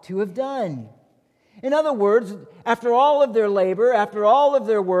ought to have done. In other words, after all of their labor, after all of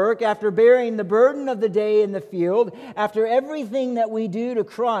their work, after bearing the burden of the day in the field, after everything that we do to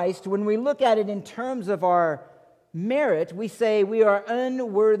Christ, when we look at it in terms of our merit, we say we are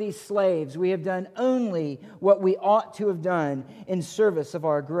unworthy slaves. We have done only what we ought to have done in service of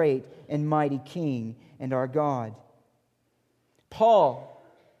our great and mighty King and our God. Paul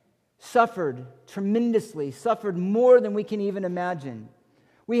suffered tremendously, suffered more than we can even imagine.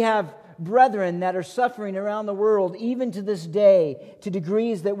 We have brethren that are suffering around the world, even to this day, to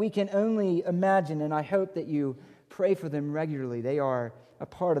degrees that we can only imagine, and I hope that you pray for them regularly. They are a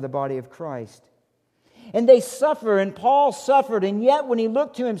part of the body of Christ. And they suffer, and Paul suffered, and yet when he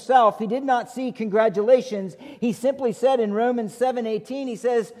looked to himself, he did not see congratulations. He simply said in Romans 7:18, he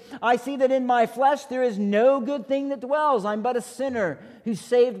says, I see that in my flesh there is no good thing that dwells. I'm but a sinner who's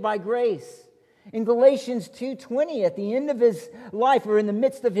saved by grace. In Galatians 2:20, at the end of his life, or in the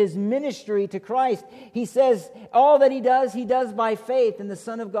midst of his ministry to Christ, he says all that he does by faith in the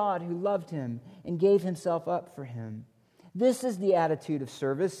Son of God who loved him and gave himself up for him. This is the attitude of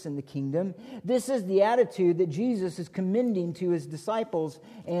service in the kingdom. This is the attitude that Jesus is commending to his disciples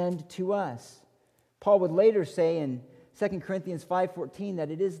and to us. Paul would later say in 2 Corinthians 5:14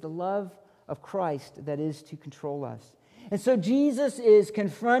 that it is the love of Christ that is to control us. And so Jesus is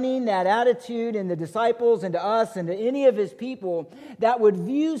confronting that attitude in the disciples and to us and to any of his people that would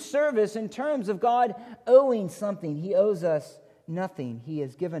view service in terms of God owing something. He owes us nothing. He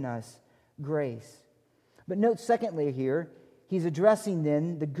has given us grace. But note secondly here, he's addressing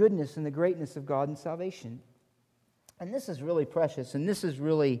then the goodness and the greatness of God in salvation. And this is really precious, and this is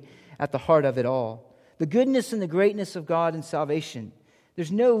really at the heart of it all. The goodness and the greatness of God in salvation.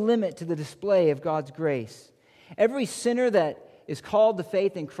 There's no limit to the display of God's grace. Every sinner that is called to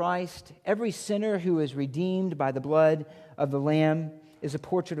faith in Christ, every sinner who is redeemed by the blood of the Lamb is a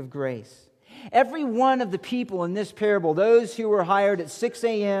portrait of grace. Every one of the people in this parable, those who were hired at 6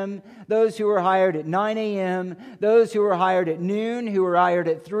 a.m., those who were hired at 9 a.m., those who were hired at noon, who were hired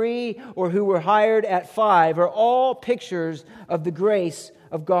at 3, or who were hired at 5, are all pictures of the grace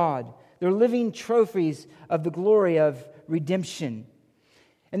of God. They're living trophies of the glory of redemption.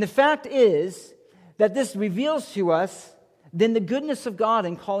 And the fact is that this reveals to us then the goodness of God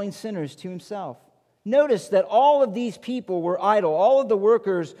in calling sinners to himself. Notice that all of these people were idle. All of the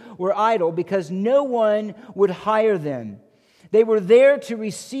workers were idle because no one would hire them. They were there to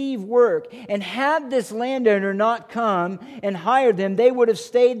receive work. And had this landowner not come and hired them, they would have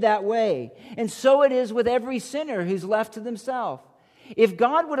stayed that way. And so it is with every sinner who's left to themselves. If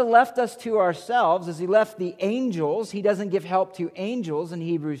God would have left us to ourselves, as He left the angels, He doesn't give help to angels in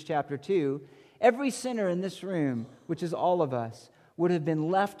Hebrews chapter 2, every sinner in this room, which is all of us, would have been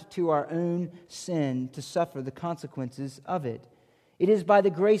left to our own sin to suffer the consequences of it. It is by the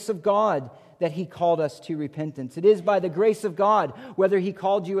grace of God that He called us to repentance. It is by the grace of God, whether He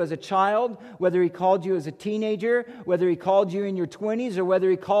called you as a child, whether He called you as a teenager, whether He called you in your 20s, or whether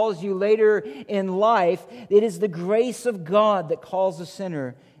He calls you later in life, it is the grace of God that calls a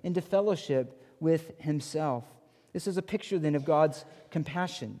sinner into fellowship with Himself. This is a picture then of God's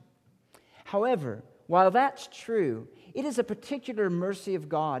compassion. However, while that's true, it is a particular mercy of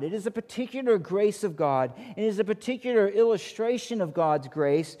God. It is a particular grace of God. It is a particular illustration of God's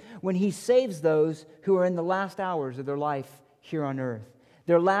grace when He saves those who are in the last hours of their life here on earth,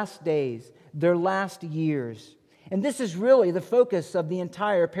 their last days, their last years. And this is really the focus of the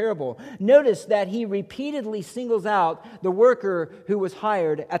entire parable. Notice that He repeatedly singles out the worker who was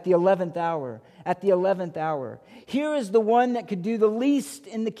hired at the 11th hour. At the 11th hour. Here is the one that could do the least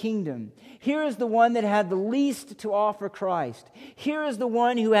in the kingdom. Here is the one that had the least to offer Christ. Here is the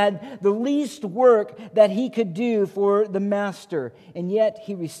one who had the least work that he could do for the master. And yet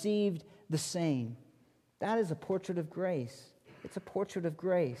he received the same. That is a portrait of grace. It's a portrait of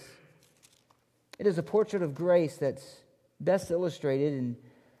grace. It is a portrait of grace that's best illustrated in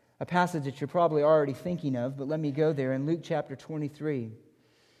a passage that you're probably already thinking of, but let me go there in Luke chapter 23.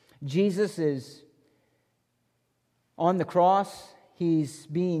 Jesus is on the cross. He's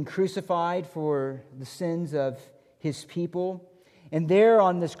being crucified for the sins of His people. And there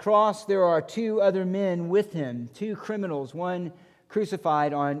on this cross, there are two other men with Him, two criminals, one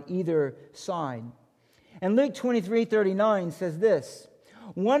crucified on either side. And Luke 23:39 says this,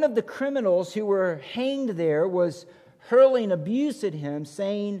 one of the criminals who were hanged there was hurling abuse at Him,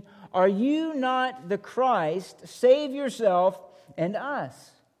 saying, "Are you not the Christ? Save yourself and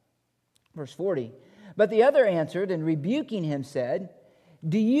us." Verse 40, but the other answered and rebuking him said,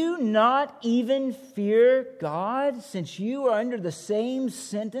 "Do you not even fear God, since you are under the same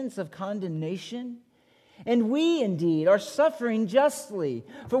sentence of condemnation? And we indeed are suffering justly,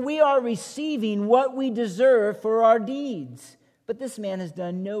 for we are receiving what we deserve for our deeds. But this man has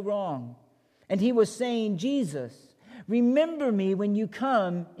done no wrong." And he was saying, "Jesus, remember me when you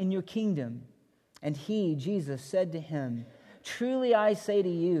come in your kingdom." And he, Jesus, said to him, "Truly I say to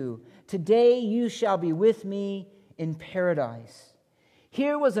you, today you shall be with me in paradise."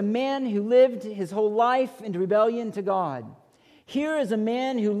 Here was a man who lived his whole life in rebellion to God. Here is a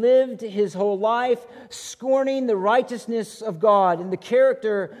man who lived his whole life scorning the righteousness of God and the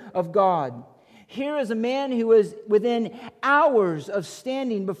character of God. Here is a man who was within hours of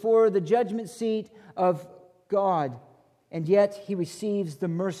standing before the judgment seat of God, and yet he receives the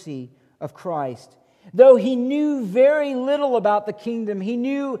mercy of Christ. Though he knew very little about the kingdom, he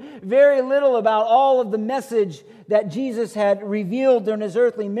knew very little about all of the message that Jesus had revealed during His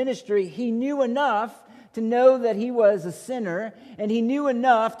earthly ministry, he knew enough to know that he was a sinner, and he knew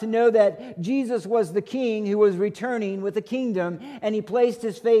enough to know that Jesus was the King who was returning with the kingdom, and he placed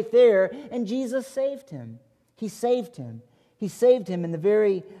his faith there, and Jesus saved him. He saved him. He saved him in the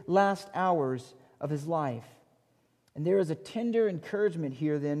very last hours of his life. And there is a tender encouragement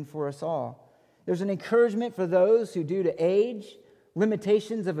here then for us all. There's an encouragement for those who, due to age,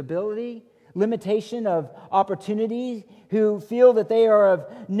 limitations of ability, limitation of opportunity, who feel that they are of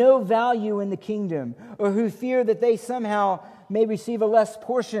no value in the kingdom, or who fear that they somehow may receive a less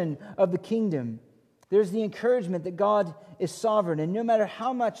portion of the kingdom. There's the encouragement that God is sovereign, and no matter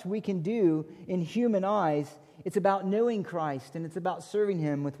how much we can do in human eyes, it's about knowing Christ, and it's about serving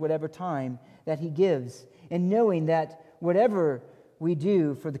Him with whatever time that He gives, and knowing that whatever we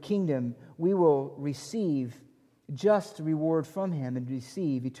do for the kingdom, we will receive just reward from Him and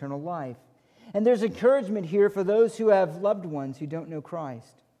receive eternal life. And there's encouragement here for those who have loved ones who don't know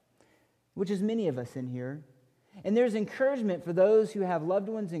Christ, which is many of us in here. And there's encouragement for those who have loved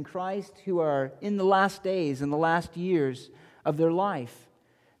ones in Christ who are in the last days and the last years of their life.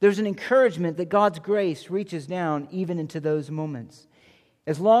 There's an encouragement that God's grace reaches down even into those moments.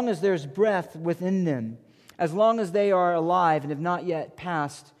 As long as there's breath within them, as long as they are alive and have not yet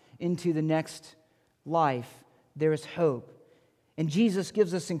passed into the next life, there is hope. And Jesus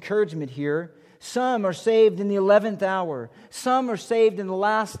gives us encouragement here. Some are saved in the 11th hour. Some are saved in the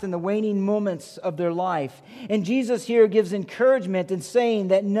last and the waning moments of their life. And Jesus here gives encouragement in saying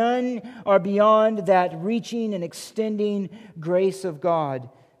that none are beyond that reaching and extending grace of God,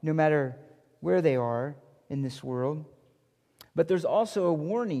 no matter where they are in this world. But there's also a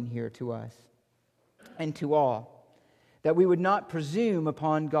warning here to us and to all, that we would not presume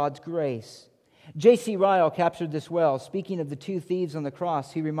upon God's grace. J.C. Ryle captured this well. Speaking of the two thieves on the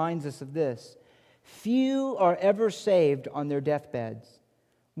cross, he reminds us of this. Few are ever saved on their deathbeds.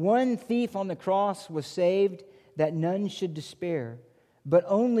 One thief on the cross was saved that none should despair, but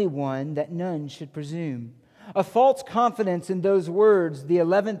only one that none should presume. A false confidence in those words, the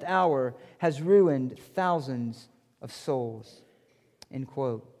 11th hour, has ruined thousands of souls. End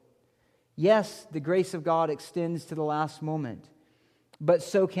quote. Yes, the grace of God extends to the last moment, but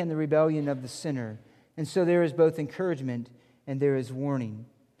so can the rebellion of the sinner. And so there is both encouragement and there is warning.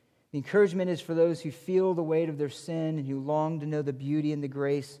 The encouragement is for those who feel the weight of their sin and who long to know the beauty and the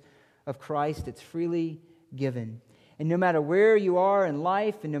grace of Christ. It's freely given. And no matter where you are in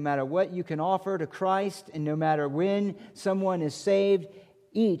life, and no matter what you can offer to Christ, and no matter when someone is saved,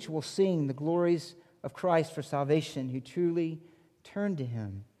 each will sing the glories of Christ for salvation who truly turn to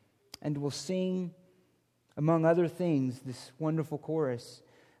Him, and will sing, among other things, this wonderful chorus.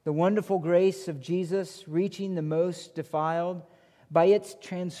 The wonderful grace of Jesus reaching the most defiled, by its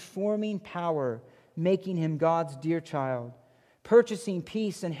transforming power, making him God's dear child, purchasing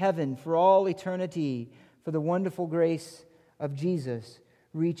peace in heaven for all eternity, for the wonderful grace of Jesus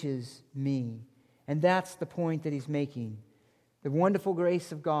reaches me. And that's the point that he's making. The wonderful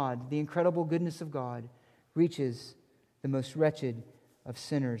grace of God, the incredible goodness of God, reaches the most wretched of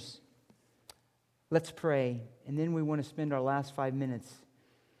sinners. Let's pray, and then we want to spend our last 5 minutes,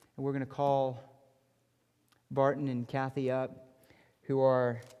 and we're going to call Barton and Kathy up, who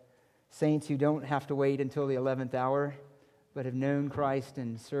are saints who don't have to wait until the 11th hour, but have known Christ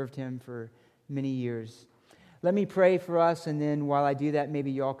and served Him for many years. Let me pray for us, and then while I do that,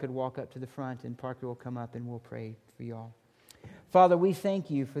 maybe y'all could walk up to the front, and Parker will come up, and we'll pray for y'all. Father, we thank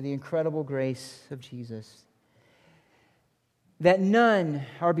You for the incredible grace of Jesus, that none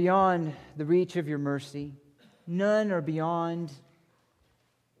are beyond the reach of Your mercy. None are beyond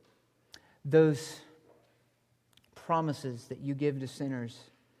those promises that You give to sinners,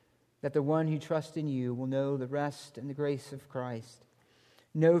 that the one who trusts in You will know the rest and the grace of Christ,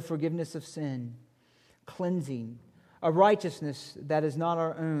 know forgiveness of sin, cleansing, a righteousness that is not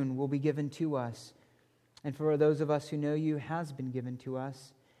our own will be given to us. And for those of us who know You, has been given to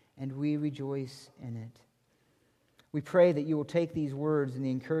us, and we rejoice in it. We pray that You will take these words and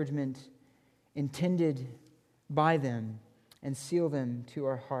the encouragement intended by them and seal them to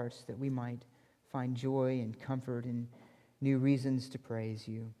our hearts, that we might find joy and comfort and new reasons to praise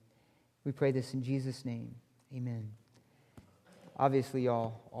You. We pray this in Jesus' name. Amen. Obviously,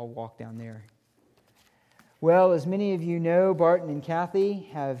 y'all all walk down there. Well, as many of you know, Barton and Kathy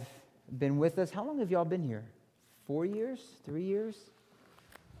have been with us. How long have y'all been here? 4 years? 3 years?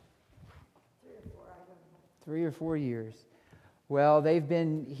 3 or 4 years. Well, they've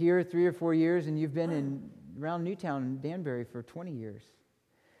been here 3 or 4 years, and you've been around Newtown and Danbury for 20 years.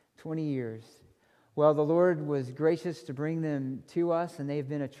 20 years. Well, the Lord was gracious to bring them to us, and they've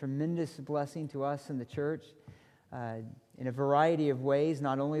been a tremendous blessing to us in the church in a variety of ways,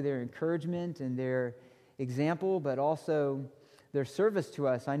 not only their encouragement and their example, but also their service to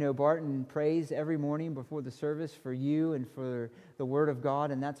us. I know Barton prays every morning before the service for you and for the Word of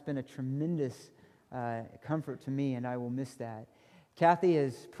God, and that's been a tremendous comfort to me, and I will miss that. Kathy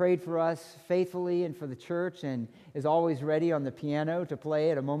has prayed for us faithfully and for the church, and is always ready on the piano to play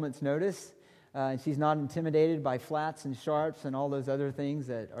at a moment's notice. And she's not intimidated by flats and sharps and all those other things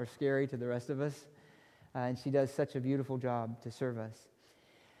that are scary to the rest of us. And she does such a beautiful job to serve us.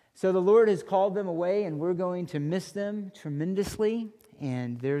 So the Lord has called them away, and we're going to miss them tremendously.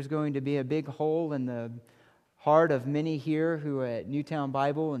 And there's going to be a big hole in the heart of many here who are at Newtown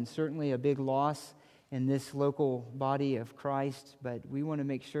Bible, and certainly a big loss in this local body of Christ. But we want to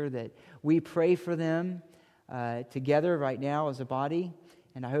make sure that we pray for them together right now as a body.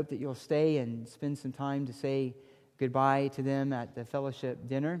 And I hope that you'll stay and spend some time to say goodbye to them at the fellowship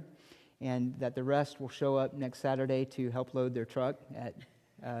dinner, and that the rest will show up next Saturday to help load their truck at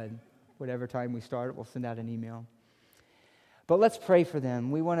whatever time we start. We'll send out an email. But let's pray for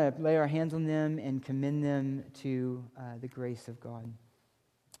them. We want to lay our hands on them and commend them to the grace of God.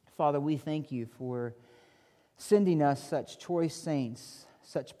 Father, we thank You for sending us such choice saints,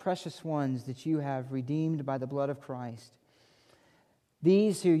 such precious ones that You have redeemed by the blood of Christ.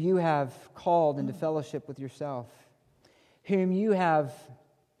 These who You have called into fellowship with Yourself, whom You have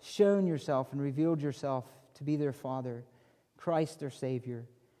shown Yourself and revealed Yourself to be their Father, Christ their Savior.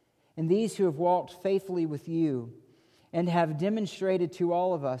 And these who have walked faithfully with You and have demonstrated to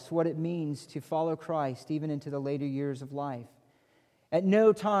all of us what it means to follow Christ even into the later years of life. At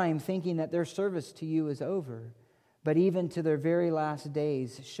no time thinking that their service to You is over, but even to their very last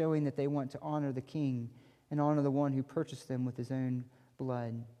days, showing that they want to honor the King and honor the one who purchased them with His own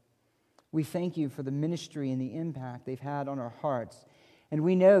blood. We thank you for the ministry and the impact they've had on our hearts. And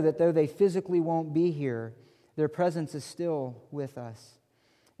we know that though they physically won't be here, their presence is still with us.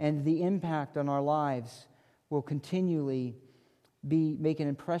 And the impact on our lives will continually make an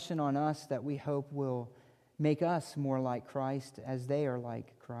impression on us that we hope will make us more like Christ as they are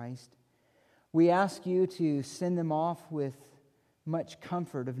like Christ. We ask you to send them off with much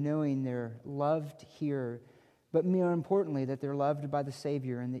comfort of knowing they're loved here, but more importantly, that they're loved by the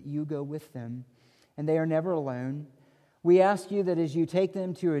Savior and that you go with them, and they are never alone. We ask you that as you take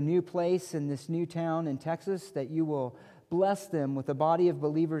them to a new place in this new town in Texas, that you will bless them with a body of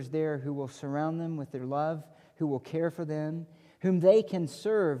believers there who will surround them with their love, who will care for them, whom they can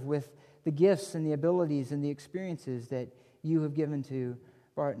serve with the gifts and the abilities and the experiences that you have given to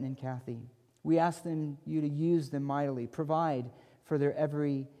Barton and Kathy. We ask you to use them mightily, provide for their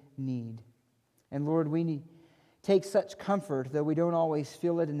every need. And Lord, we take such comfort, though we don't always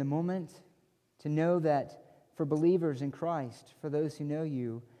feel it in the moment, to know that for believers in Christ, for those who know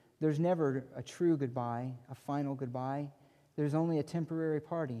you, there's never a true goodbye, a final goodbye. There's only a temporary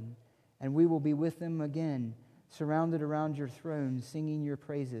parting, and we will be with them again, surrounded around your throne, singing your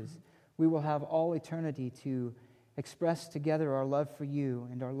praises. We will have all eternity to express together our love for you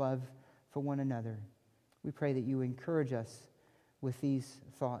and our love for one another. We pray that you encourage us with these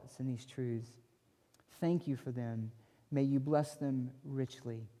thoughts and these truths. Thank you for them. May you bless them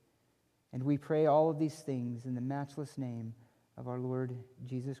richly. And we pray all of these things in the matchless name of our Lord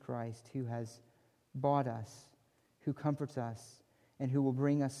Jesus Christ, who has bought us, who comforts us, and who will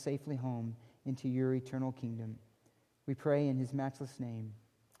bring us safely home into your eternal kingdom. We pray in his matchless name.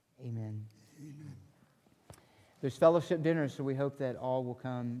 Amen. Amen. There's fellowship dinner, so we hope that all will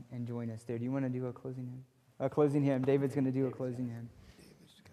come and join us there. Do you want to do a closing hymn? A closing hymn. David's going to do a closing hymn.